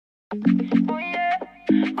DJ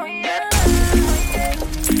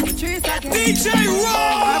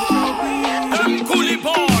Raw, Coolie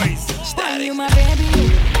Boys, Static. You my baby,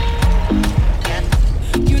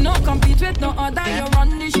 you no compete with no other. You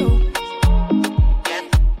run the show,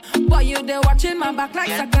 but you there watching my back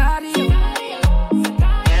like Sicario.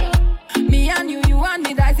 Me and you and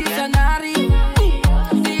me, that's the scenario.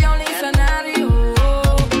 The only scenario.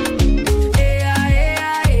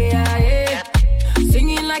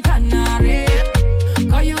 Singing like canary.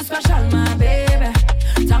 Call you special, my baby.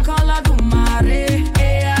 Talk all I do, Mare.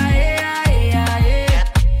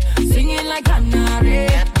 Singing like canary.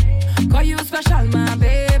 Call you special, my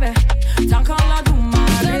baby. Talk all I do,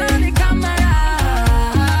 Mare. Turn on the camera.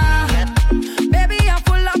 Baby, I'm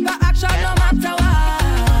full of the action, no matter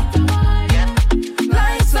what.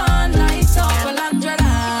 Lights on, lights off, Landra.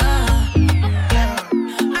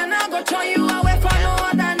 And I go throw you away for no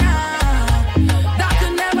other now. That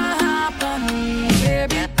could never happen,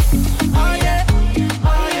 baby. Oh yeah,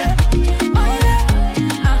 oh yeah, oh yeah, oh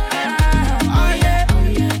yeah, oh yeah,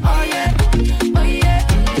 oh yeah,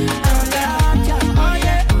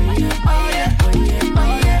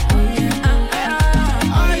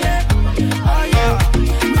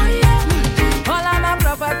 all of my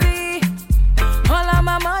property, all of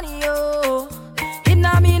my money, oh, it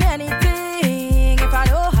not mean anything if I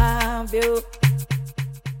don't have you.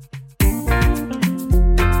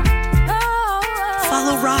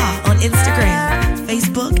 Follow Raw on Instagram,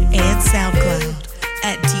 Facebook, and SoundCloud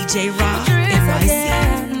at DJ Raw NYC.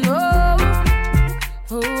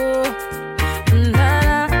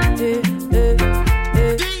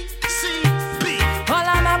 All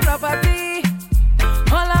of my property,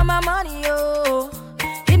 all of my money, oh,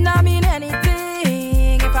 it not mean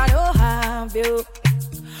anything if I don't have you.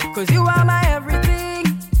 Cause you are my everything,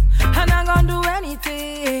 and I'm gonna do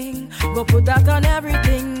anything. Go put that on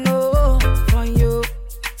everything, oh, for you.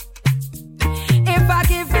 If I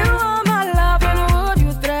give you all my love, and would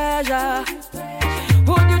you treasure?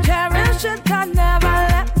 Would you cherish it and never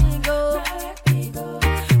let me go?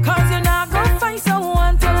 Cause you're not gonna find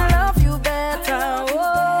someone to love you better,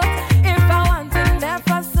 oh. If I want it, that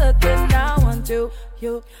for certain, I want you.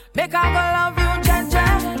 Make I go love you, Jaja,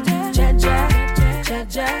 Jaja,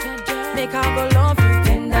 Jaja. Make I go love you,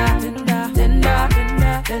 tender, tender, tender,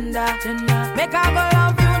 tender, tender, tender. Make I go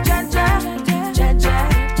love you, Jaja, Jaja,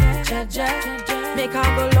 Jaja. Make I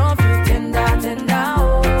go love you, tender, tender, oh,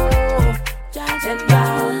 tender.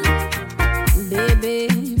 Baby,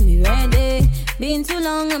 me ready. Been too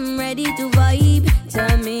long, I'm ready to vibe.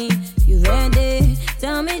 Tell me, you ready?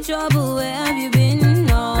 Tell me trouble, where have you been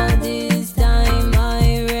all this time?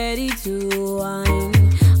 I ready to wine.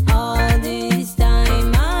 All this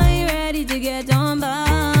time, I ready to get on board.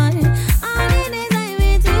 All the days I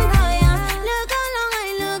waiting for ya. Look how long I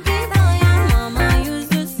looking for ya. Mama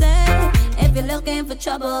used to say, if you're looking for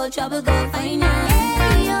trouble, trouble go find ya.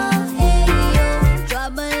 Hey yo,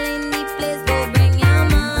 trouble in the place, go bring your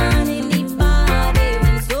man in the party.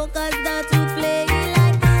 When soca start to play,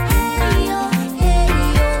 like hey yo,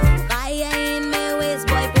 fire in my waist,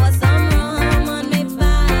 boy, pour some rum on my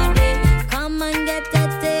body. Come and get that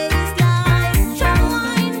taste like trouble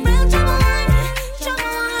wine, real trouble wine,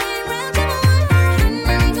 trouble wine, real trouble wine. And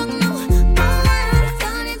then you go no, go on,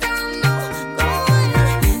 turn it around, no, go on.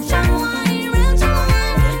 Trouble wine, real trouble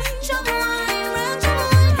wine, trouble wine, real trouble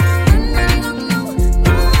wine. And then you go no,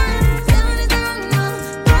 go on, turn it around, no,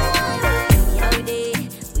 go on.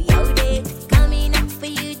 We out there, coming up for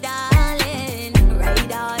you, darling.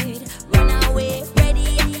 Ride out, run away, ready.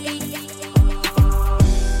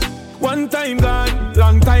 One time gone,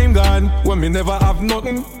 long time gone, when me never have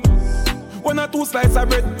nothing. One or two slices of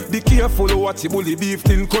bread, be careful what you bully beef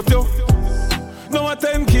tin cut you. Now a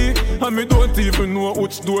 10 key, and me don't even know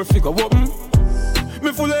which door figure open.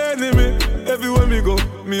 Me full of enemy, everywhere me go,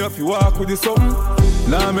 me have to walk with the something.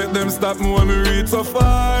 Now make them stop me when me reach so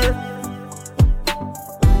far.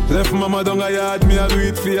 Left mama down a yard, me a do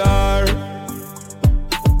it for her.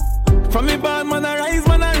 From me bad man I rise,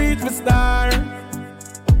 man I reach me star.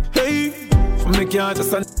 Hey, from me can't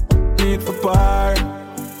just need for par.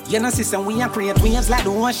 You know, sister, we are create waves like the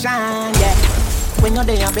ocean, yeah. When you're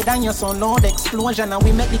there, better than your son, Lord, explosion, and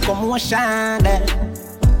we make the commotion, yeah.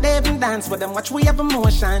 They even dance with them, watch we have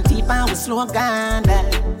emotion, deep and we slow down, yeah.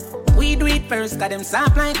 We do it first, got them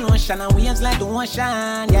soft like lotion, and waves like the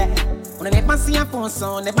ocean, yeah. Never see a phone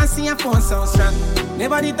sound, never see a phone sound strong.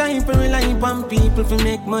 Never the time to rely on people to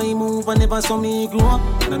make my move, and never saw me grow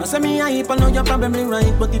up. And I know say me hype, I know you're probably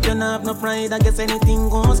right, but if you don't have no pride, I guess anything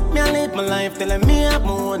goes. Me I live my life telling me I'm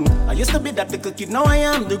one. I used to be that little kid, now I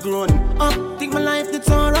am the grown up. Think my life did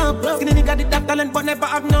so rough. Skinny nigga did that talent, but never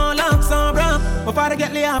have no luck, so rough. Before I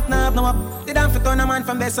get laid off, now I've no up. Did I fit on a man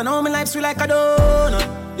from best, so now my life's sweet like a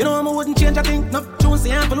donut. You know I wouldn't change a thing. No choose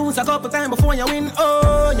the ample lose a couple times before you win.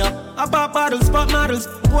 Oh yeah, I pop bottles, pop models.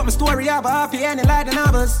 What my story have a happy ending like the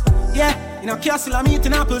novels. Yeah, you know castle I'm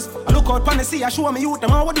eating apples. I look out pon the sea, I show me youth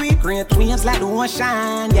them how we do it. Great waves like the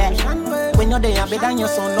ocean, yeah. When you're there, better than your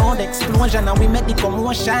son, Lord explosion, and we make the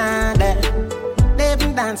commotion. They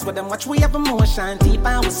even dance with them, watch we have emotion, deep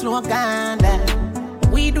and we slow down.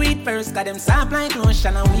 We do it first, got them soft like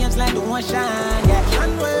lotion and waves like the ocean,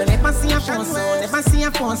 yeah. We never see a phone sound, never see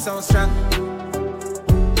a phone sound strong.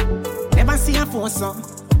 Never see a phone sound.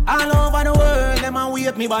 All over the world, them a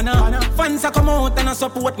wait me banana. Fans a come out and a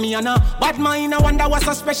support me and bad mind, I wonder what's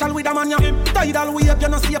so special with a man, yeah. Tidal wave, you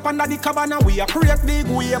no see up under the cabana. We a create big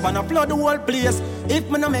wave and a flood the whole place. If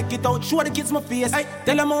me no make it out, show the kids my face. Ay,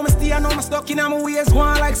 tell them how me stay and how me stuck in my ways.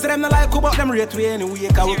 One like say them no like about them rate way anyway.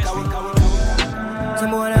 Some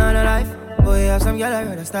boy on a life, boy have some girl I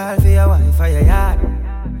rather style for your wife or your yard.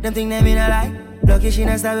 Them think them in a lie, lucky she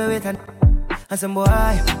not stab with her. And some boy,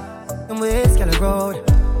 them ways girl a road.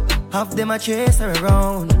 Half them a chase her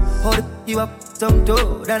around. Hold you up some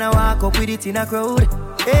toe, then I walk up with it in a crowd.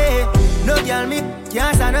 Hey, no girl me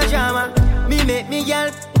can't stand no drama. Me make me girl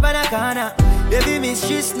for the corner. Baby miss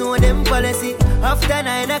she know them policy. After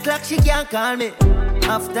 9 o'clock she can't call me.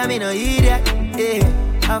 After me no idiot, yeah.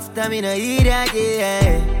 After me no hear that,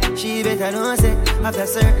 yeah. She better know say after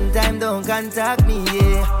certain time don't contact me,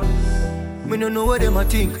 yeah. Me no know what them a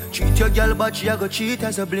think. Treat your girl but she a go cheat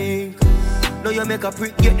as a blink. Now you make a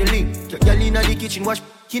prick get the link. Your girl inna the kitchen wash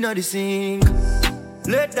inna the sink.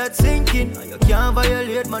 Let that sink in. You can't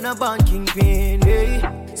violate man a banking pin, hey.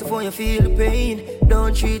 So for you feel the pain,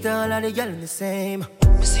 don't treat all of the girl the same.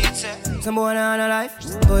 Some boy on a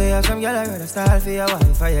life, boy have some girl I rather style for your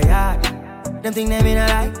wife or your yard. Them think them in a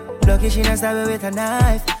lie, lucky she not stab with a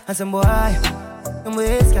knife. And some boy, them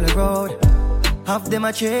ways girl a road. Half them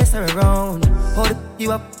a chase her around. Hold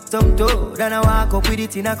you up some toe, then I walk up with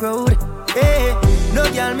it in a crowd. Hey, no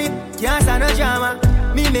girl me can't stand no drama.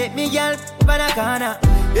 Me make me girl for the corner.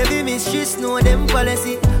 Baby miss she know them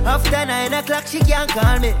policy. After 9 o'clock she can't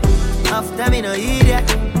call me. After me no idiot,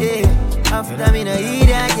 yeah. After me no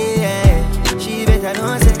idiot, yeah. She better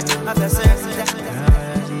know say after certain time.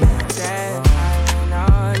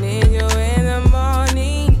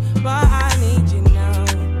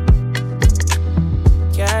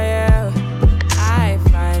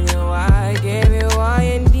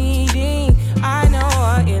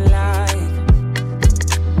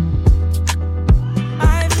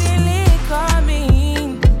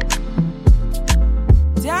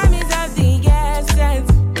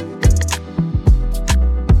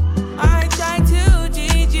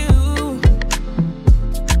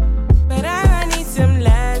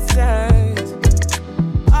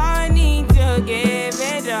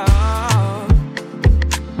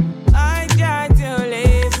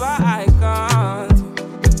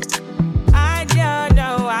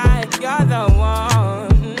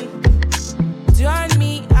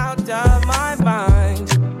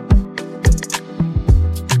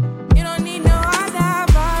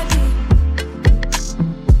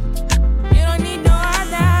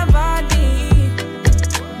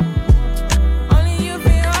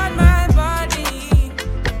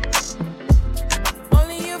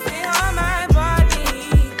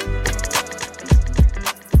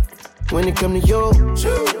 When it come to you,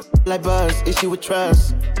 like buzz, issue with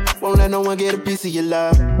trust. Won't let no one get a piece of your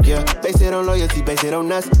love. Yeah, base it on loyalty, base it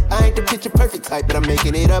on us. I ain't the picture perfect type, but I'm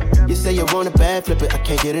making it up. You say you want a bad, flip it, I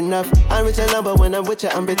can't get enough. I'm rich and lumber when I'm with you,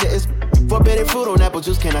 I'm bitter as forbidden fruit on apple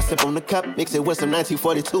juice, can I sip on the cup? Mix it with some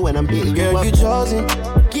 1942 and I'm beating you up. Girl, you chosen.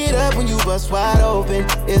 Get up when you bust wide open.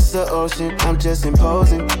 It's the ocean, I'm just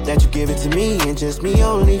imposing that you give it to me and just me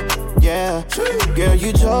only. Yeah, girl,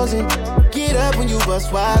 you chosen. Get up when you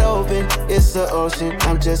bust wide open. It's the ocean,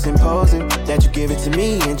 I'm just imposing that you give it to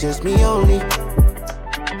me and just me only.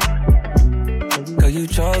 Girl, you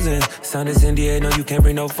chosen. Sound is in the air, no, you can't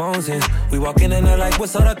bring no phones in. We walk in and they're like,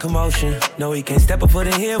 what's all the commotion? No, he can't step a foot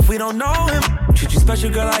in here if we don't know him. Treat you special,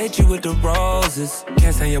 girl, I hit you with the roses.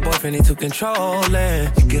 Can't stand your boyfriend, he too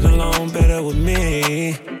controlling. You get along better with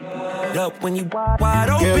me. up when you wide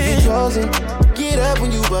open. Girl, you chosen. Get up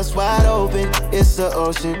when you bust wide open. It's the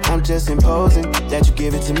ocean. I'm just imposing that you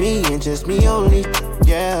give it to me and just me only.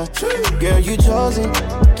 Yeah, girl, you chosen.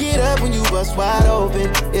 Get up when you bust wide open.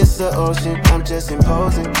 It's the ocean. I'm just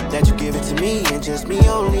imposing that you give it to me and just me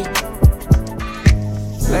only.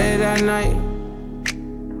 Late at night,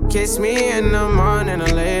 kiss me in the morning or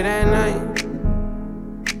late at night.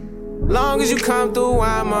 Long as you come through,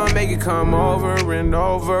 I'ma make it come over and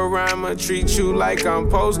over. I'ma treat you like I'm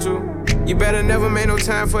supposed to. You better never make no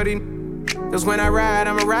time for these. Cause when I ride,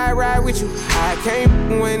 I'ma ride with you. I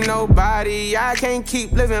can't with nobody. I can't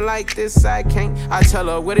keep living like this, I can't. I tell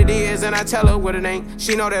her what it is and I tell her what it ain't.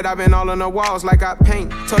 She know that I've been all on the walls like I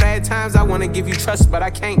paint. Told her at times I wanna give you trust, but I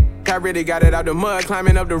can't. I really got it out the mud,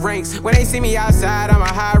 climbing up the ranks. When they see me outside, I'm a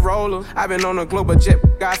high roller. I've been on a global jet,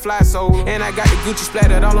 got fly solo. And I got the Gucci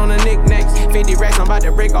splattered all on the knickknacks. 50 racks, I'm about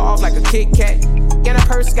to break her off like a Kit Kat. And a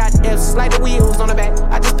purse got F's, like the wheels on the back.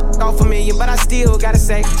 I just off $1 million, but I still gotta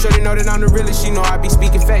say. Shorty know that I'm the realest, she know I be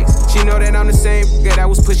speaking facts. She know that I'm the same, that I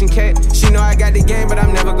was pushing cat. She know I got the game, but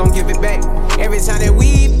I'm never gonna give it back. Every time that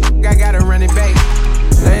we, I gotta run it back.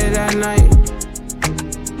 Late at night,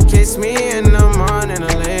 kiss me in the morning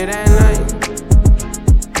or late at night.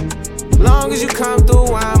 Long as you come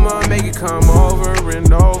through, I'ma make it come over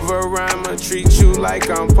and over. I'ma treat you like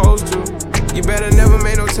I'm supposed to. You better never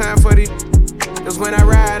make no time for these. Cause when I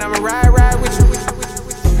ride, I'ma ride with you.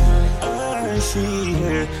 She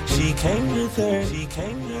here, she came with her,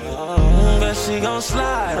 but she gon'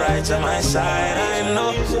 slide right to my side. I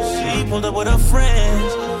know she pulled up with her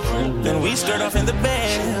friends, then we skirt off in the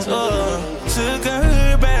Benz. Took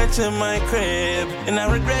her back to my crib, and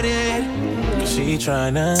I regret it. Cause she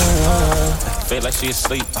tryna feel like she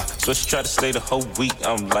asleep, so she tried to stay the whole week.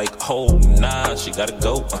 I'm like, oh nah, she gotta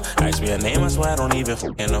go. Ask me her name, I swear I don't even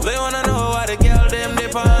know. They wanna know why the girl them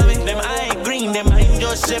dip on me. Them I ain't green, them I ain't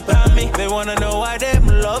just ship on me. They wanna know why them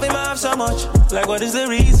love him off so much. Like what is the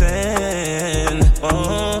reason?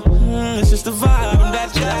 It's just the vibe, I'm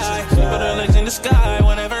that guy. She put her legs in the sky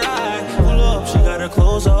whenever I pull up. She got her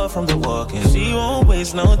clothes off from the walk, and she won't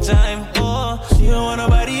waste no time. She don't want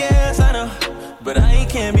nobody else, I know. But I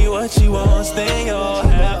can't be what she wants. They all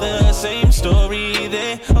have the same story.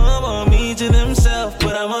 They all want me to themselves,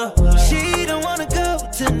 but She don't wanna go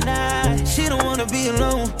tonight. She don't wanna be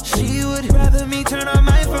alone. She would rather me turn on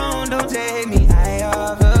my phone. Don't take me high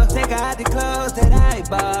off her. Take out the clothes that I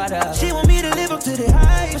bought her. She want me to live up to the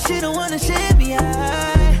hype, but she don't wanna share me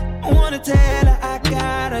high. I wanna tell her I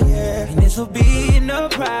got her, yeah. And this will be no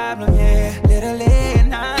problem, yeah. Literally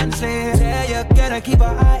nonsense. Tell you, gotta keep her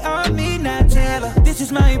eye on me, not tell her this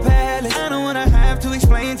is my palace. I don't wanna have to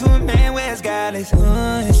explain to a man where it's godless.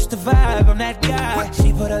 It's just the vibe, I'm that guy.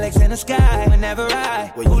 She put her legs in the sky whenever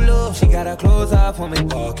I pull up. She got her clothes off when we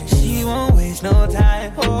walking. She won't waste no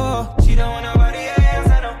time. She don't want nobody else,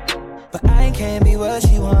 I know. But I can't be what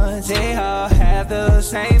she wants. They all have the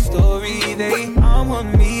same story. They all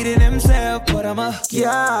want me to themselves, but I'm a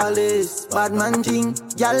careless, bad man thing.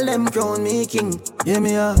 Y'all them crown me king. Yeah,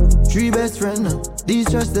 me a 3 best friend. These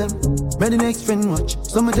trust them. Many next friend watch.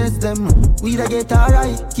 Some test them. We da get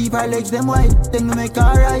alright. Keep our legs them wide. Then we make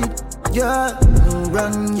alright. Yeah, no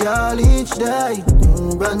run, y'all each day.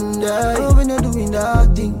 No run day. Oh, when you're doing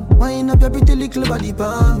that thing, wind up your pretty little body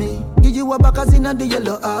for me. Give you a back as in the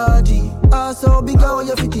yellow RG. Also big how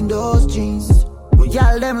you fit in those jeans. But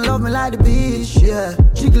y'all them love me like the beach, yeah.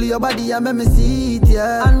 Jiggle your body and make me see it,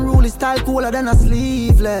 yeah. Unruly style cooler than a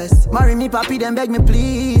sleeveless. Marry me, papi, then beg me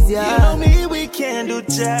please, yeah. You know me, we can't do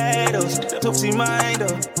titles. Tootsie mind,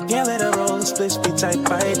 can't let her roll, split be tight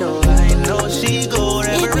by though. I know she go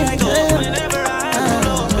wherever I go, whenever I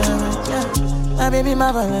go. My baby,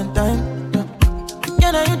 my Valentine.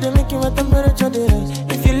 You know you do make it with temperature days.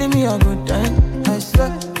 If you leave me a good time, I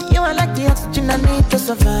swear. You are like the oxygen I need to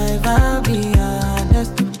survive, I'll be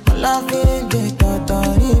honest. My love ain't the thought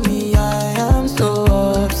of me, I am so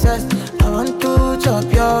obsessed. I want to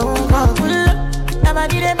chop your heart.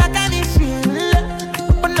 Nobody they back at this shit.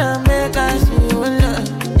 Open up, make us feel.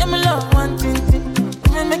 Yeah, my love one thing.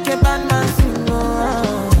 Me make a bad man sing.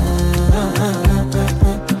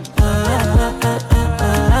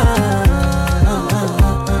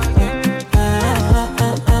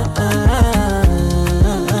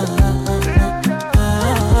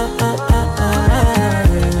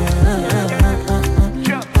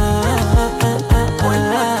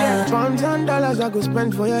 I go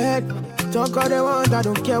spend for your head. Talk all they want, I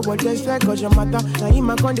don't care what they say, cause your matter. Now him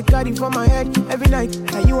I con the carry for my head every night.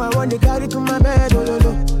 And you I want to carry to my bed, oh no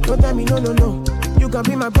no. Don't tell me no no no. You can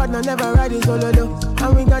be my partner, never ride it solo though.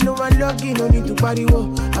 And we got no one lucky, no need to party,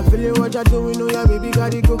 whoa. I feel it, what you're doing, oh yeah, baby,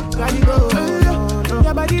 gotta go.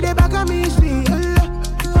 Your body, they back on me, sweet,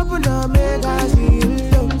 open up, make I see,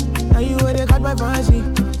 now you where they got my fancy.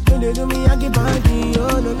 When they do me, I get panty,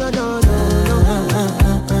 oh no, no, no, no,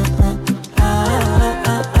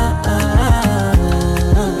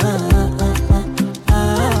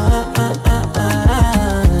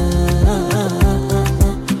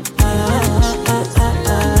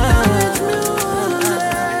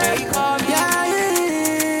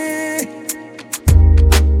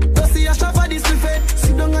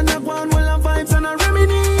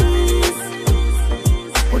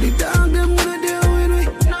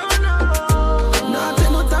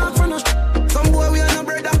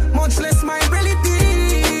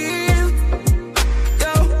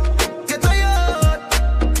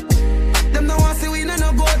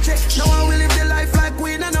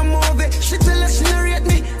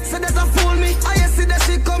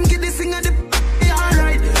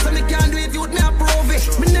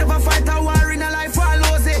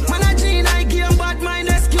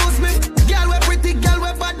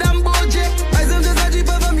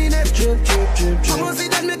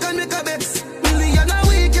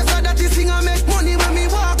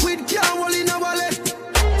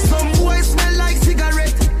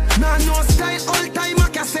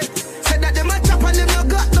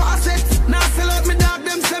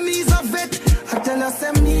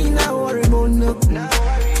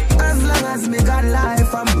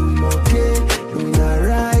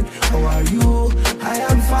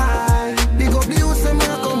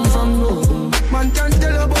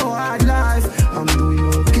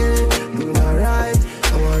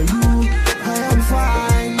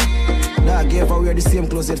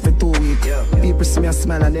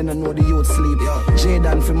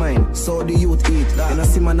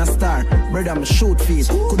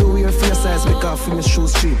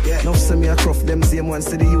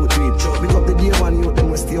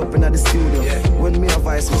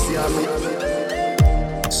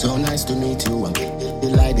 So nice to meet you, I'm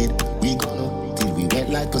delighted. We gonna till we wet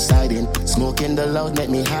like Poseidon. Smoking the loud make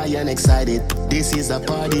me high and excited. This is a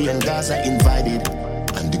party and Gaza invited.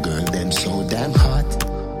 And the girl them so damn hot.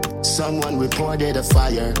 Someone reported a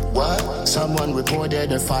fire. What? Someone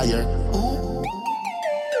reported a fire.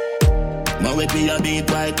 But with me a beat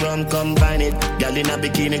white rum combine it. Girl in a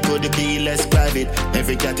bikini could be less private.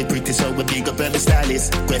 Every cat is pretty so we big up every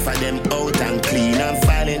stylist. Quay for them out and clean and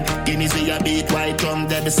filing. Guineas with a beat white rum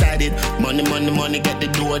they beside it. Money, money, money get the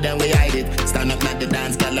door then we hide it. Stand up at the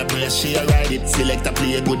dance, girl a brace she a ride it. Select a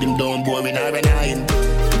play good him down boring or a nine.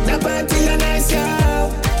 The party a nice yo.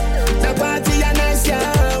 The party a nice yo.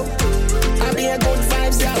 I be a good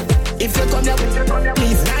vibes yo. If you come here,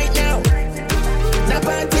 please right now. The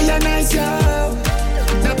party a nice yo.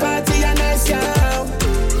 The party a nice yo.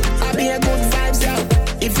 I be a good vibes yo.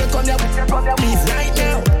 If you come here, please right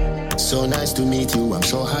now. So nice to meet you. I'm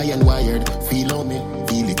so high and wired. Feel on me,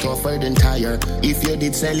 feel it tougher than tire. If you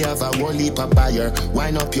did sell, you have a whole heap of buyer.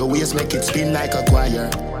 Wind up your waist, make it spin like a choir.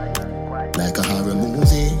 Like a horror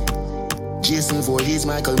movie. Jason Voorhees,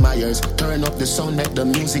 Michael Myers. Turn up the sound, make the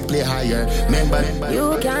music play higher. Remember,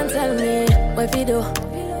 you can't tell me what you do,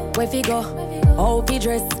 where you go, how you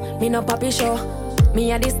dress. Me no papi show.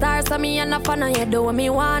 Me a the star, so me a no fan of you. Do me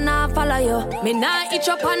wanna follow you. Me nah itch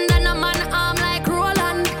up under no man arm like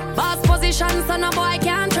Roland. Boss position, so no boy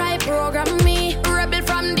can't try program me. Rebel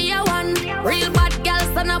from day one. Real bad girl,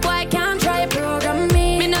 so no boy can't try program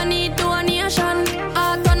me. Me no need donation.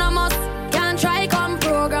 Autonomous, can't try come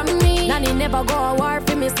program me. Nanny never go a war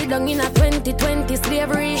for me. Sit down in a 2020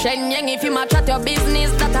 slavery. Shenyang if you match at your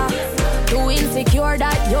business data. Too insecure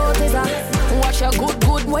that you is a. Watch your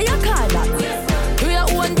good, what you call that? Do your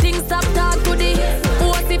own thing, stop talk to the.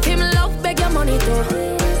 What if him love, beg your money too?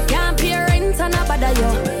 Can't pay rent and a bother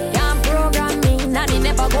you. Can't program me, nanny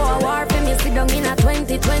never go a war for me. Sit down in a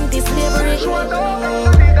 2020 slavery.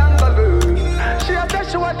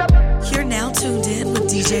 You're now tuned in with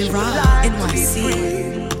DJ Raw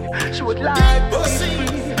NYC. She would like to be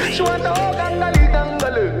free. She want to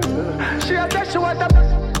gangali. She said she want to.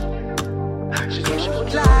 She said she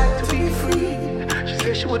would like to be free. She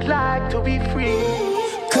said she would like to be free.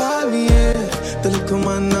 Call me, yeah. The little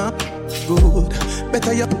man not good.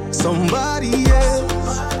 Better you somebody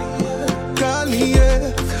else. Call me,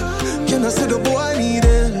 yeah. Can I say the boy need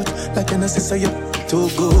help? Like can I say you too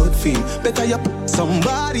good feel? Better you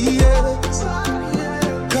somebody else.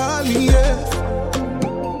 Call me, yeah.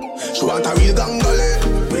 She want a real gangali.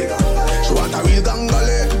 She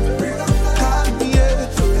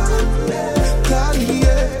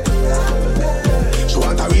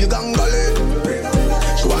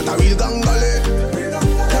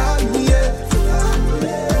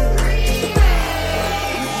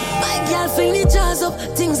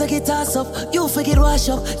up, things like it toss up. You forget wash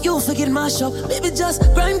up, you forget mash up. Baby, just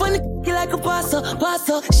grind on the like a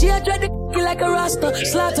pasta. She a dread the like a rasta.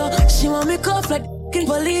 Slaughter, she want me cuff like the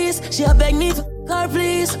police. She a beg me for car,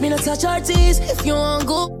 please. Me not touch her teeth. If you want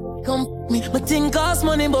go, come me. But thing cost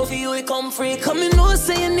money, but for you it come free. Come in, no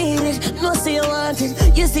say you need it, no say you want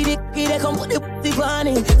it. You see the they come put the on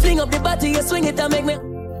it. Fling up the body, you swing it and make me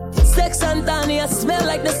sex and tiny. I smell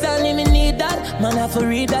like the sun, me need that. Man, I have to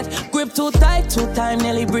read that. Grip too tight, too time,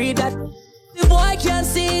 nearly breathe that. The boy can't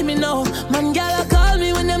see me now. Man, gala call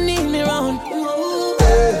me when them need me round.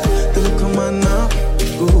 Hey, the look of man now,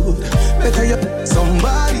 good. Better you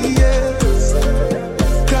somebody else.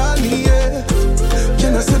 Call me, yeah.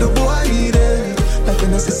 Can I say the boy need it? Like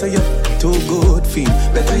when I say you're too good, feel.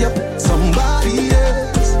 Better you somebody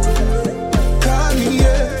else. Call me,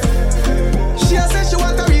 yeah. She said she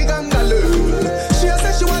want a big angle. She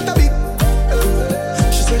said she want a big.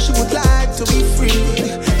 She said she would like to be free.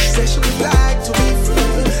 She said she would like to be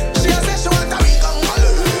free. She said she want a big angle.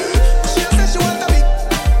 She said she want a big.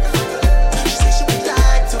 She said she would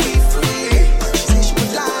like to be free. She said she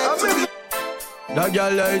would like to be. That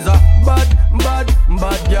girl is a bad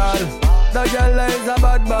girl. That girl is a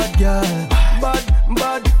bad girl.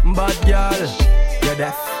 Bad girl. You're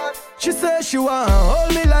deaf. She says she wanna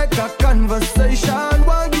hold me like a conversation.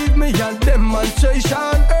 Want give me a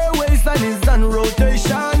demonstration. Her waistline is on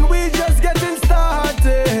rotation. We just getting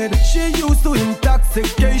started. She used to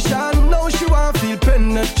intoxication. Now she want feel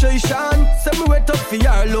penetration. Send me wait up for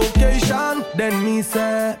your location. Then me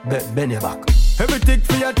say, bend your back. Every tick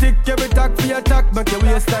for your tick, every tack for your tack. Make your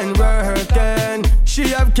waistline working. She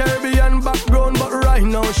have Caribbean background, but right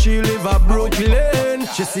now she live a Brooklyn.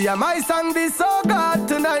 She see my song be so good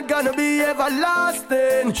tonight, gonna be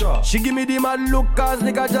everlasting. She give me the mad look, cause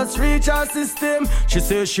nigga just reach her system. She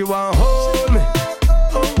say she want hold me,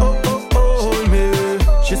 hold me.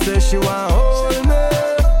 She say she want hold me,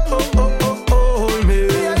 hold me.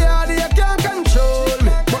 Yeah, you can't control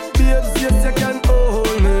me, but babes, yes you can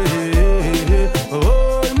hold me.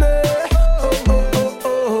 Hold me,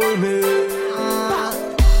 hold me.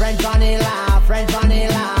 French vanilla, French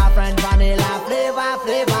vanilla, French vanilla, flavor,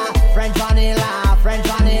 flavor. French vanilla, French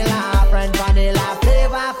vanilla, French vanilla,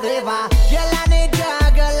 flavor, flavor. Girl, I need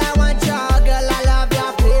your girl, I want your girl, I love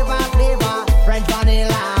your flavor, flavor. French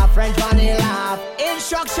vanilla, French vanilla.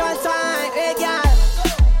 Instruction time, hey girl,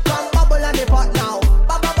 come bubble on the pot now.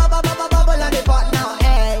 Bubble on the pot now,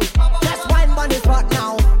 hey. Just wine on the spot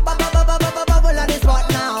now. Bubble on the spot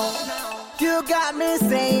now. You got me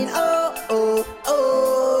saying, oh, oh,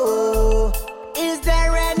 oh. Is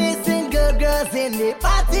there any single girls in the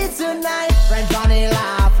party tonight? French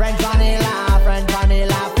vanilla, French vanilla, French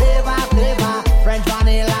vanilla, flavor, flavor. French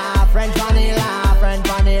vanilla, French vanilla, French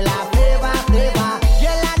vanilla, flavor, flavor.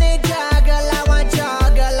 Girl, I need your girl, I want your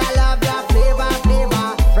girl, I love your flavor, flavor.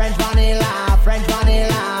 French vanilla, French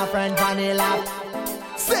vanilla, French vanilla.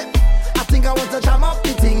 Sit. I think I want to jam up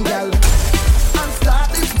the thing, girl, and start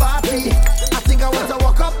this party. I think I want to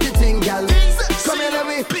walk up the thing, girl. Come here, let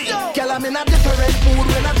me. Girl, I'm in a different mood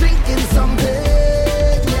when I'm drinking something.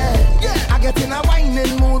 Yeah. I get in a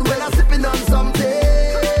whining mood when I'm sipping on something.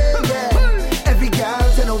 Yeah. Every girl,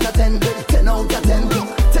 10 out of 10, 10 out of 10,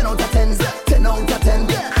 10 out of 10, 10 out of 10,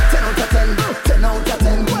 10 out of 10, 10 out of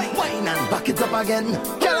 10. Wine and back it up again.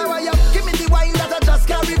 Girl, how are you? Give me the wine that I just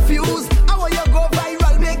can't refuse. How are you go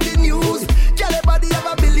viral, make the news? Girl, your body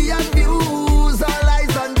have a billion views. All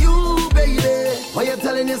eyes on you, baby. What you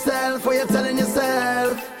telling yourself? What you telling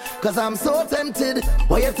yourself? Cause I'm so tempted.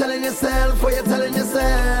 What you telling yourself? What you telling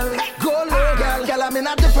yourself? Go low, girl. Girl, I'm in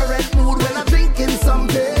a different mood when I'm drinking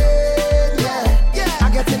something. Yeah.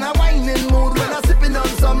 I get in a whining mood when I'm sipping on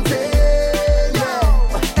something.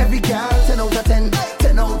 Yeah. Every girl, 10 out of 10,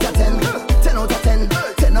 10 out of 10, 10 out of 10,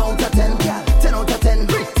 10 out of 10, 10 out of 10,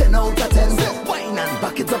 10 out of 10. Wine and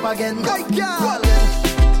back it up again. Girl.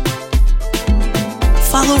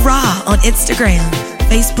 Follow Raw on Instagram,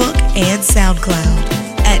 Facebook, and SoundCloud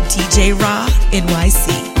at DJ Raw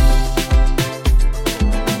NYC.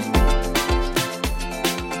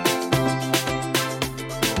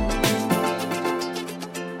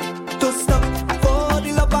 Don't stop for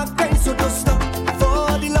the love of grind, so don't stop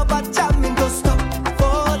for the love of jamming, don't stop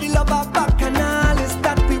for the love of bacchanal is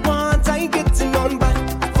that we want. I ain't getting on by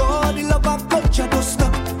for the love of culture, don't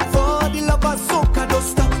stop for the love of soca, don't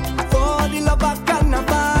stop for the love of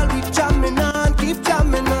carnival. We jamming on, keep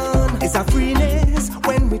jamming on. It's a freeness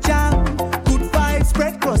when we jam. Good vibes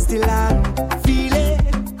spread across the land. Feel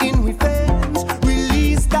it in we veins,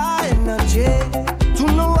 release that energy to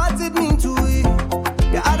know what it means to it.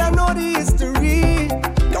 Yeah, I don't know the history.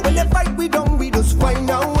 Yeah, when they fight, we don't, we just find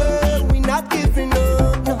our way. We not giving up.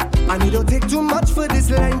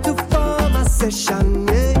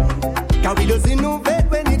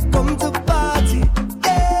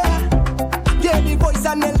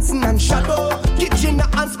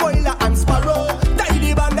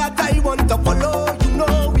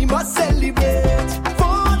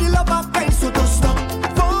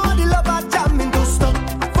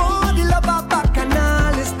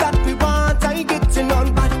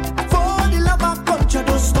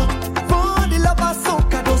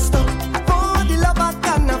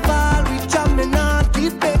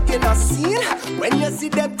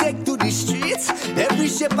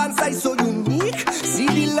 size so unique. See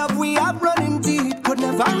the love we have running deep. Could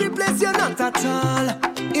never replace you, not at all.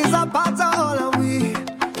 Is a part of all of we.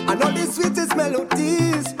 I know the sweetest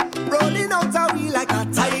melodies rolling out of we like a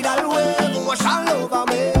tidal wave. Wash all over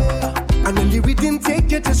me. And when the rhythm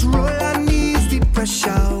take you, just roll and ease the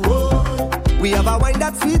pressure. Whoa. We have a wine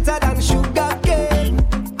that's sweeter than sugar cane.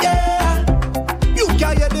 Yeah. You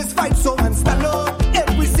can hear this fight so and stand up.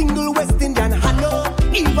 Every single West Indian hello.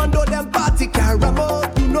 Even though them party can't ram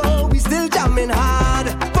up, you know we still jamming hard.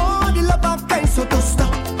 For the love of kind, so don't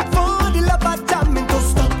stop. For the love of jamming, don't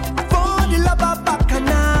stop. For the love of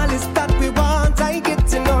bacchanal, is that we want, I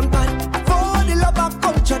getting on bad. For the love of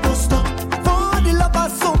culture, don't stop. For the love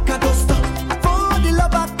of soca, don't stop. For the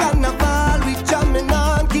love of carnival, we jamming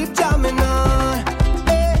on, keep jamming on.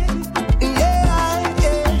 Hey, yeah,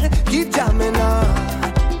 yeah, keep jamming on.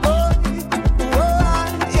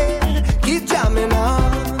 Keep jamming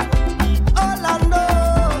on. All I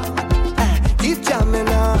know, keep jamming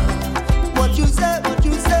on. What you say, what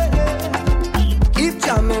you say. Keep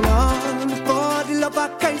jamming on. For the love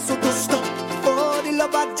of kind, so don't stop. For the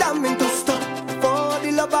love of jamming, don't stop. For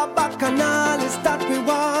the love of bacchanal, is that we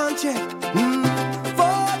want, yeah.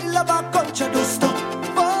 For the love of culture, don't stop.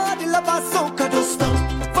 For the love of soca, don't stop.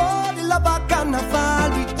 For the love of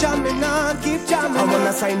carnival, we jamming on, keep jamming on. I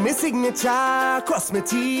wanna sign my signature, cross my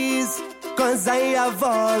T's. Cause I have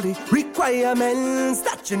all the requirements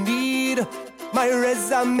that you need. My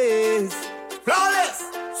resume is flawless,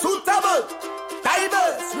 suitable,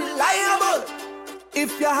 diverse, reliable.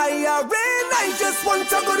 If you're hiring, I just want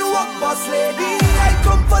to go to work, boss lady. I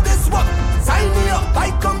come for this work. Sign me up, I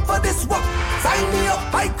come for this work. Sign me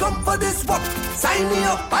up, I come for this work. Sign me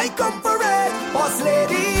up, I come for it. Boss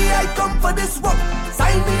lady, I come for this work.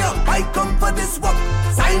 Sign me up, I come for this work.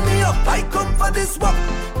 Sign me up, I come for this work.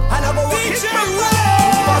 And I'm a work it my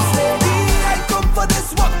way. Boss lady, I come for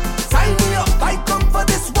this work. Sign me up, I come for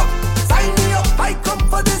this work. Sign me up, I come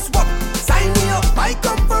for this work. Sign me up, I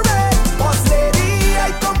come for it. Boss lady,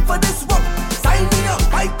 I come for this work. Sign me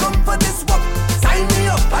up, I come for this work. Sign me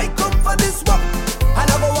up, I come for this work.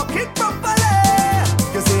 And I'm a work it properly.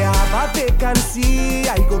 You say I have a vacancy,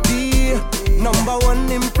 I go be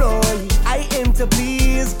 #1 employee. I aim to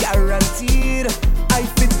please, guaranteed. I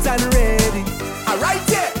fit and ready. Alright,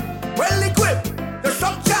 yeah, well equipped. The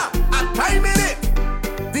structure, I'm timing it.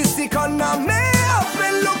 This economy, I've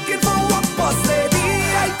been looking for work. Boss lady,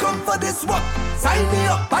 I come for this work. Sign me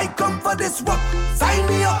up, I come for this work. Sign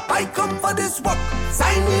me up, I come for this work.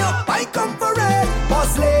 Sign me up, I come for it.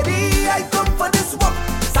 Boss lady, I come for this work.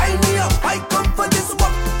 Sign me up, I come for this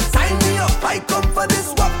work. Sign me up, I come for this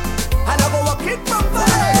work. And I'm a work it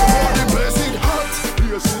properly. Oh, the place is hot.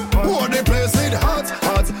 Oh, the place is hot,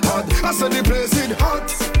 hot, hot. I said the place is hot.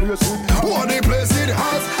 Oh, the place is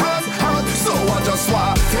hot, hot, hot. So I just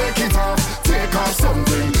want take it off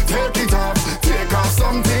something. Take it off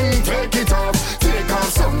something. Take it off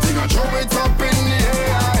something. I throw it up in the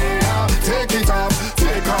air. Take it off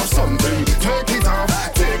something. Take it off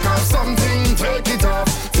something. Take it off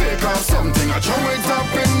something. I throw it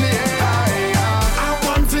up in the air. I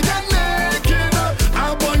want to get naked.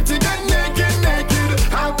 I want to get naked.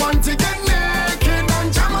 I want to get naked and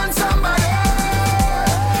jam on somebody.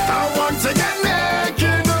 I want to get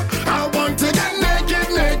naked. I want to get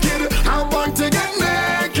naked. I want to get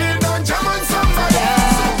naked and jam on somebody.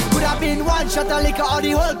 Could have been one shot of liquor or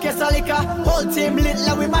the whole case of liquor. Whole team lit,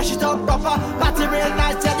 like we mash it up proper. Party real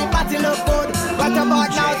nice, yeah, the party look good. What about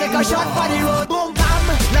now? Take a shot for the road. Boom bam,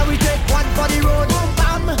 now we take one for the road. Boom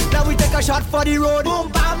bam, now we take a shot for the road. Boom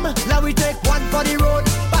bam, now we take one for the road.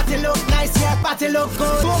 Party look nice, yeah, party look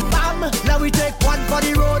good. Boom bam, now we take one for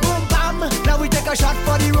the road. Boom bam, now we take a shot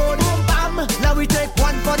for the road. Boom bam, now we take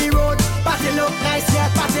one for the road. Party look nice, yeah,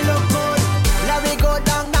 party look good. Now we go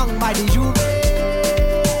down by the Juve.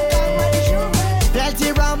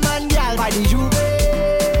 Plenty rum and gal by the Juve.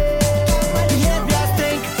 Behavior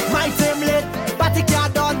stink, my team lit. Party car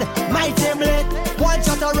done, my team lit. One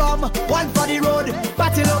shot of rum, one for the road.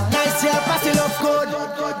 Party look nice, yeah, party look good.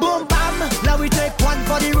 Boom bam, now we take one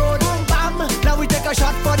for the road. Boom bam, now we take a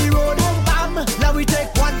shot for the road. Boom bam, now we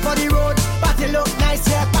take one for the road. Party look nice,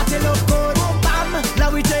 yeah, party look good. Boom bam,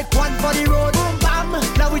 now we take one for the road. Boom bam,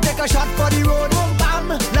 now we take a shot for the road. Boom bam,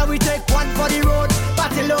 now we take one for the road.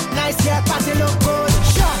 Party look nice, yeah, party look good.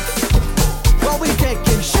 Shots, what we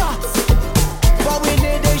taking shots. What we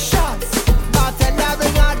need is shots. Bartender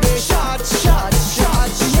bring out the shots, shots,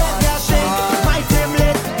 shots, shots. Yeah, my team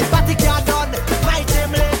lit. Party car done, my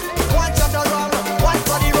team lit. One shot of rum, one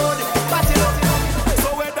for the road.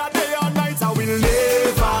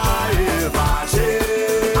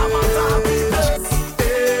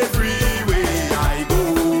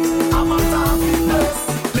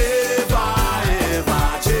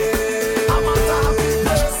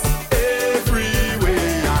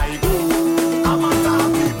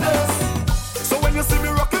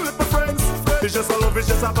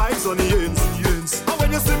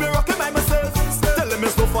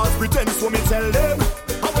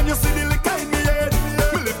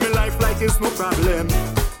 this no problem.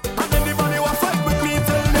 And anybody who fight with me,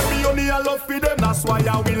 tell them me only a love for them. That's why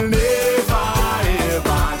I will never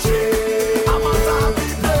ever change. I'm a happy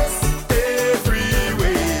place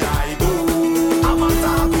everywhere I go. I'm a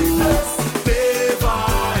happy place, never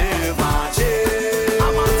ever change.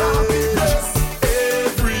 I'm a happy place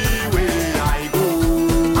everywhere I go.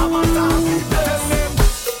 I'm a happy place.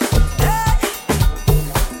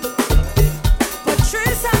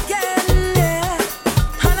 Patrice again, yeah.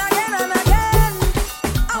 And again and again.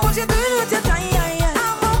 I want you doing with your time.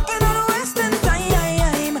 I'm walking on the western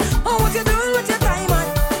time. Oh, what you doing with your time?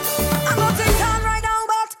 I'm not taking time right now,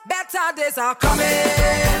 but better days are coming,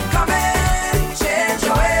 coming. Change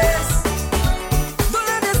your ways. Don't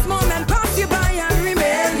let this moment pass you by and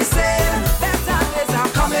remain the same. Better days are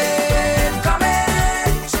coming,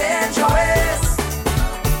 coming. Change your ways.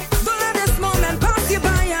 Don't let this moment pass you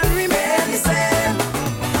by and remain the same.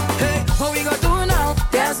 Hey, what we gonna do now?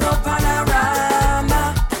 There's no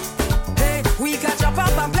panorama. Hey, we can jump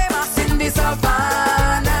up and play mass in the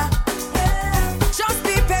savannah. Just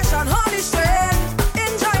be patient, hold it straight.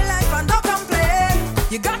 Enjoy life and don't complain.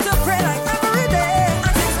 You got to pray like every day,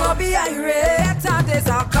 and things will be irate. Better days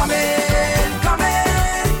are coming,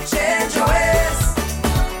 coming. Change your ways.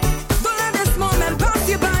 Don't let this moment pass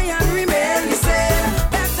you by and remain the same.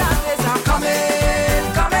 Better days are coming,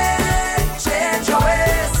 coming. Change your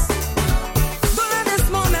ways. Don't let this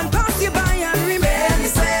moment pass you by and remain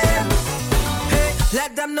the same. Hey,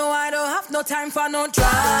 let them know I don't have no time for no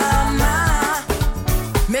drama.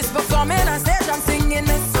 Misperforming on stage, I'm singing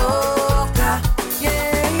this soca.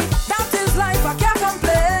 Yeah, that is life, I can't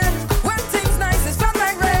complain. When things nice, it's felt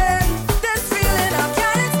like rain. This feeling I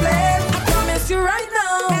can't explain. I promise you right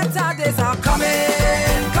now, better days are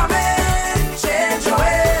coming, coming. Change your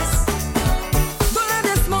ways. Don't let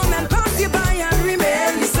this moment pass you by and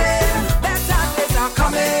remain the same. Better days are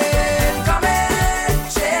coming, coming.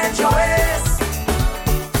 Change your ways.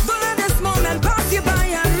 Don't let this moment pass you by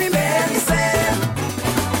and remain the same.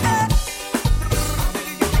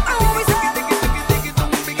 I always say,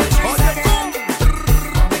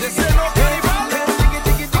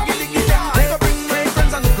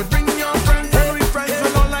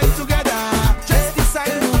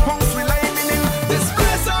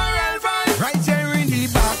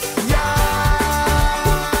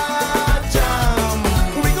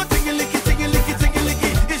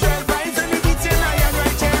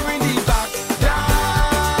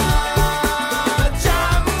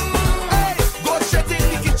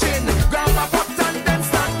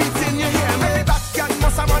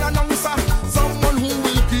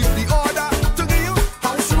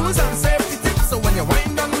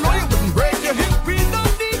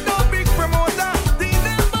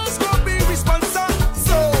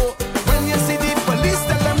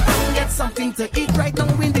 to eat right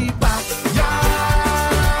now in the back.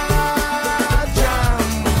 Jam.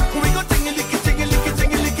 We go tingy-licky, tingy-licky,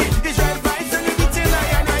 tingy-licky. Israel vibes and we beating I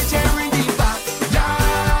and right here in the back.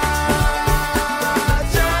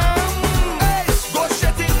 Jam. Hey, go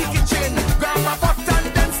straight in the kitchen. Grab my pot and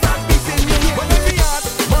then start beating me. When we be hard,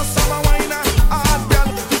 must have a whiner. Hard girl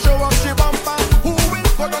to show off she bumper. Who will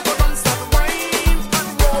go down, start wine and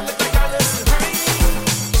roll like a gallus train.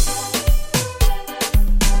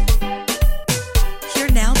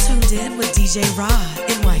 You're now tuned in with DJ Rod,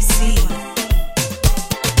 NYC.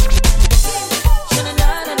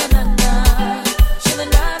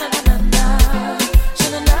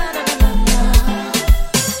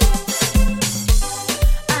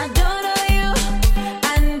 I don't know you,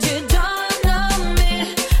 and you don't know me.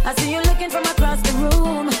 I see you looking from across the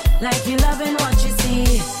room, like you loving what you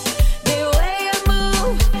see. The way you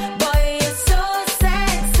move, boy, you're so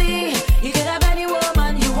sexy. You could have any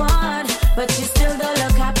woman you want, but you still don't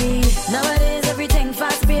look happy. Nowadays, everything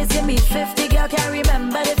fast-paced. You meet 50, girl, can't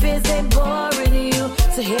remember the face. They boring you.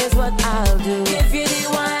 So here's what I'll do. If you the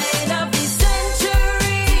wine of the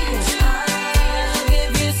century, I'll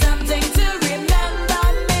give you something to remember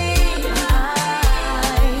me.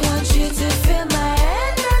 I want you to feel my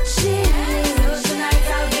energy. So tonight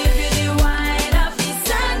I'll give you the wine of the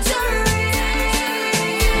century.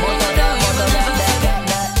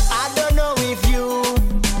 I don't know if you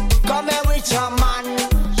come here with your man,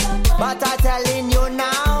 but I'm telling you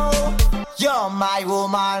now, you're my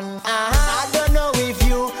woman. I don't know if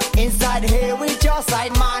you inside here with your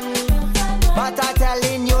side man, but I'm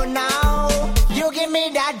telling you now, you give me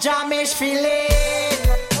that jamish feeling.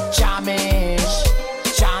 Jamish,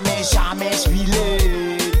 jamish, jamish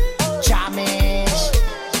feeling. Jamish,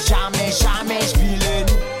 jamish, jamish feeling.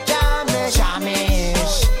 Jamish,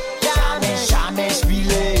 jamish, jamish, jamish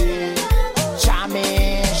feeling.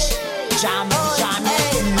 Jamish, jamish,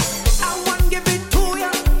 jamish.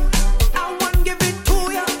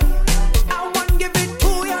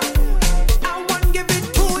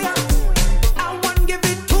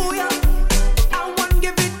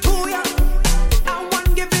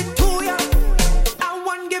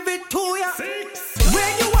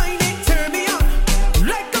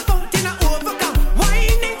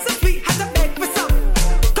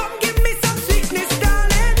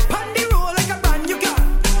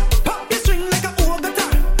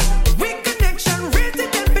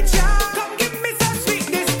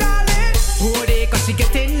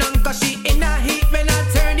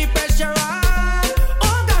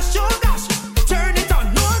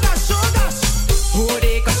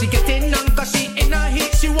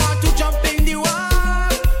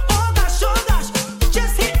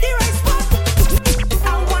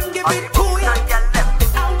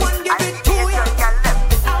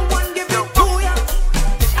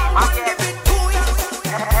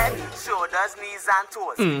 shoulders, knees and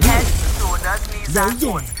toes. Head, shoulders, knees and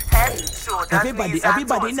toes. Head, shoulders, knees and toes.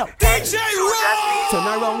 Everybody know. DJ Raw. Turn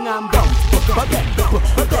around and bounce.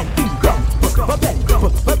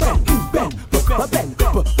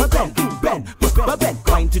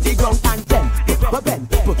 Wind to the ground and bend.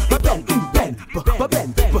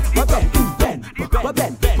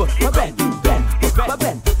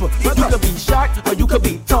 You could be short or you could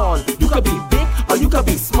be tall. You could be big or you could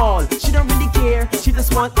be small. She don't really care, she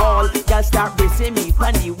just want all. Y'all start racing me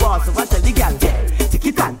on the wall. So I tell the gal, tick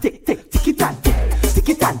it and tick, tick, tick it and tick, tick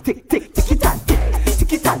it and tick, tick, tick it and tick,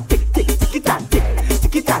 tick it and tick, tick, tick it and tick,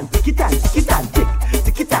 tick it and tick it and tick it and tick,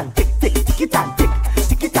 tick it and tick, tick, tick it and tick,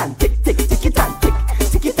 tick it and tick, tick, tick it and tick,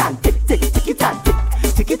 tick it and tick, tick, tick it and tick,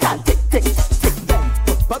 tick it and tick, tick, tick.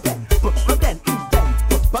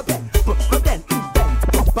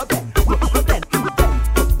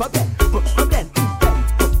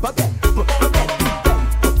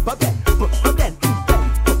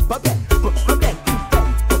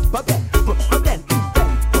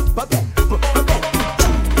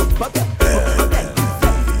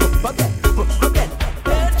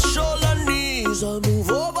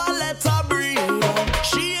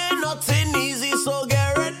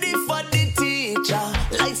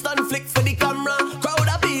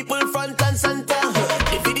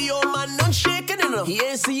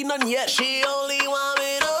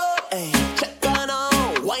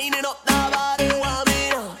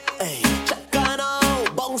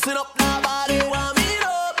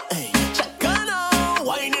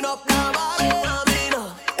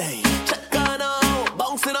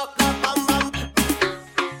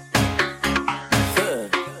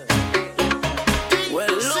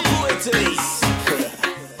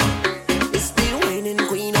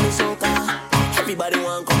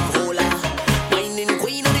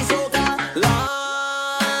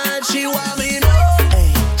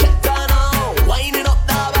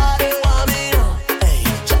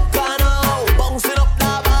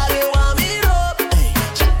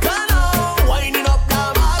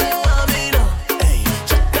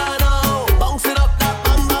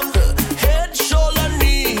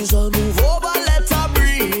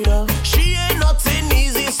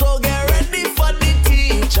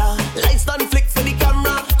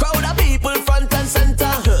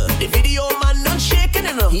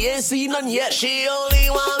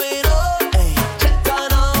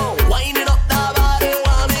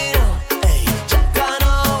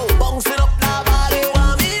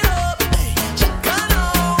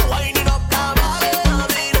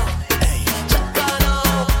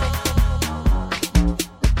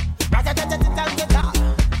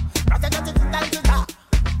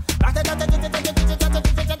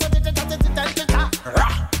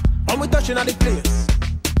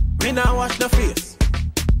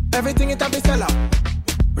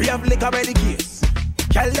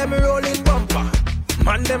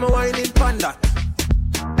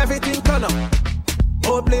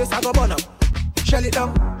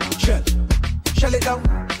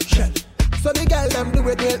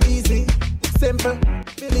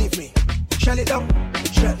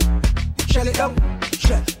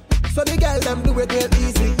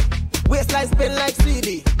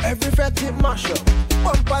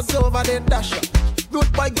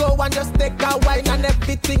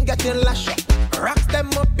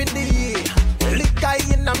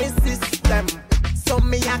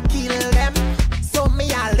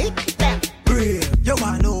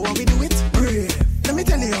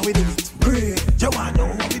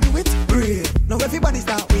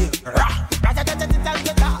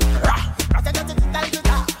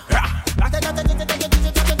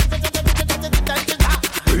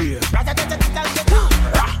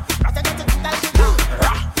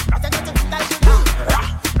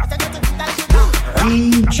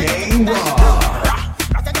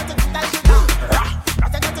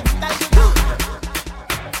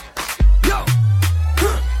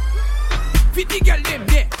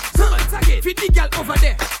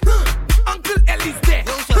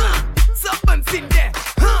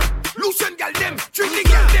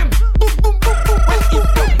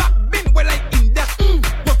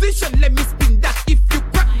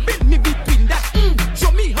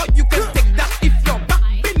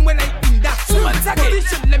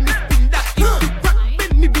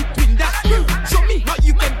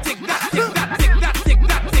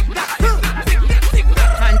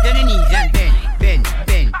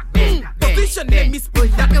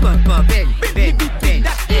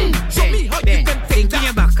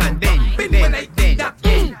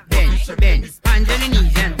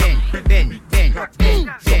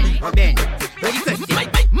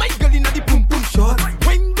 My girl inna the pum pum short.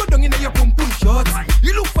 When go down inna your pum pum short,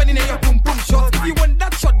 you look funny inna your pum pum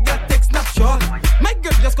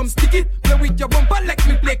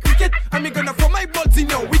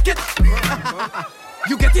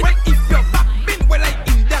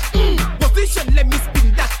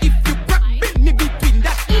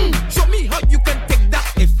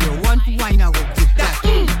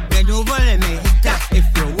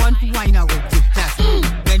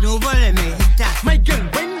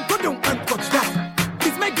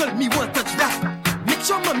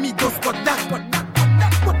me just got that. And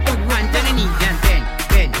then I need Ben.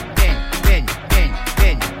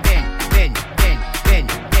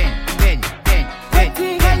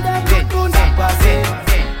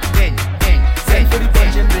 Send for the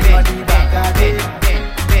punch and bring on the back again.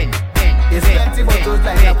 It's plenty bottles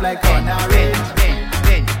lined up like on a range.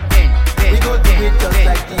 We go do it just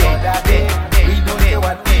like the other day. We don't care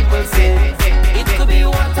what people say. It could be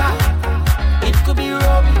water, it could be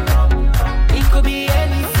rum, it could be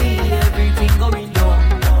anything, everything going down.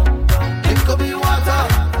 It could be water,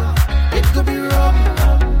 it could be rum,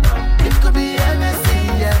 it could be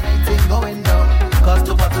anything, everything going down. Cause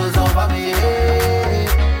two bottles over me,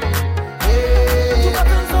 two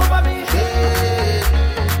bottles over me,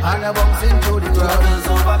 and I'm bouncing to the ground. Two bottles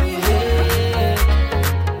over me,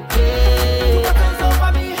 two bottles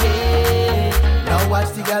over me. Now watch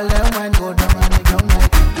the girl them wine go down on the ground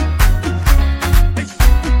like.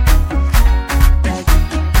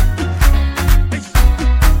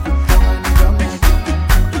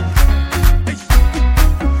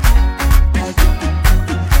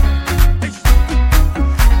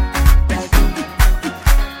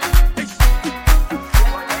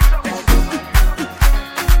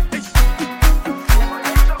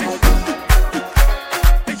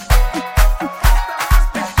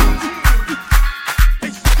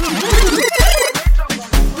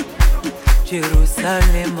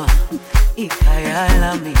 Jerusalema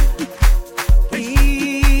ikayalami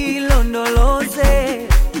ilondoloze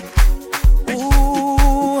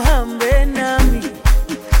uhambe nami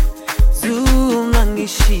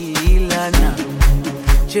zungangishilana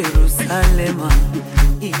Jerusalema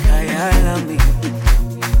ikayalami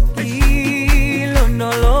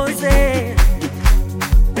ilondoloze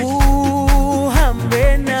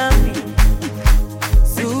uhambe nami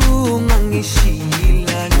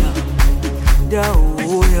zungangishilana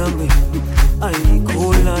dawo yami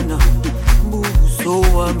ayikholana buso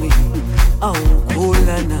wami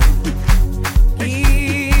awukholana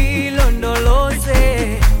ilondoloze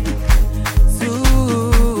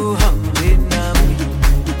zuhambe nami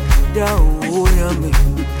dawo yami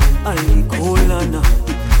ayikholana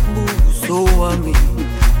buso wami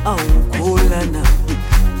awukholana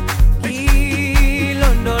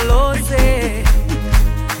ilondoloze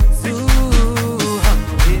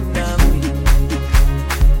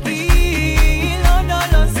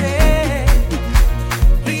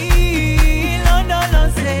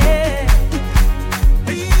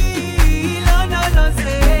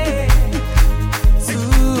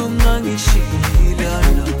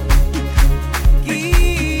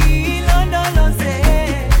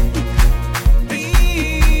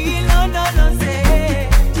Ilondoloze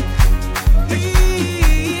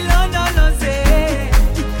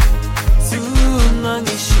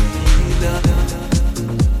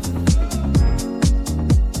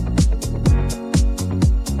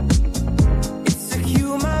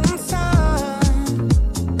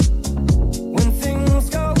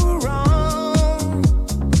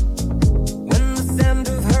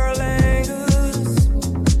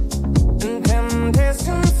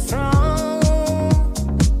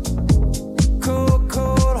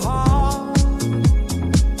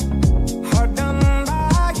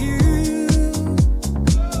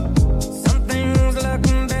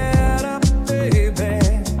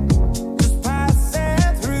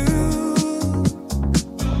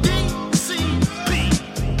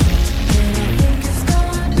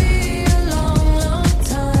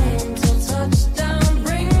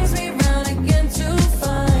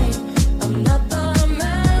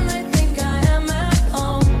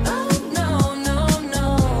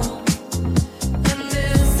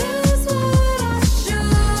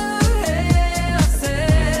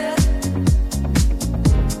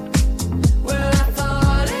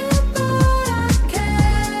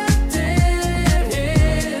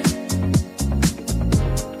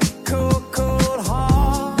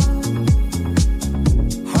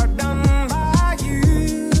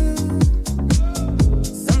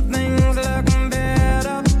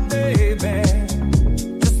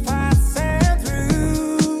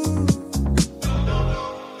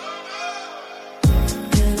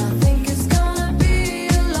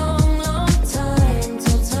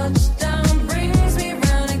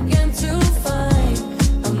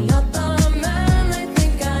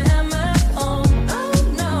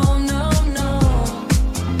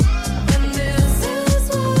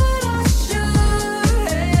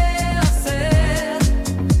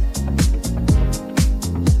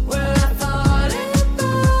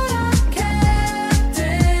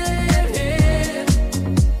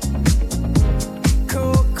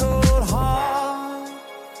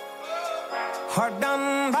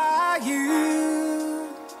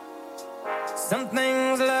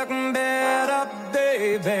Something's looking better,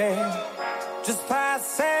 baby. Just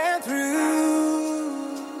passing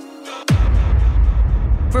through.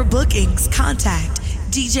 For bookings, contact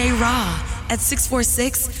DJ Raw at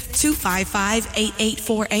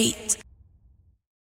 646-255-8848.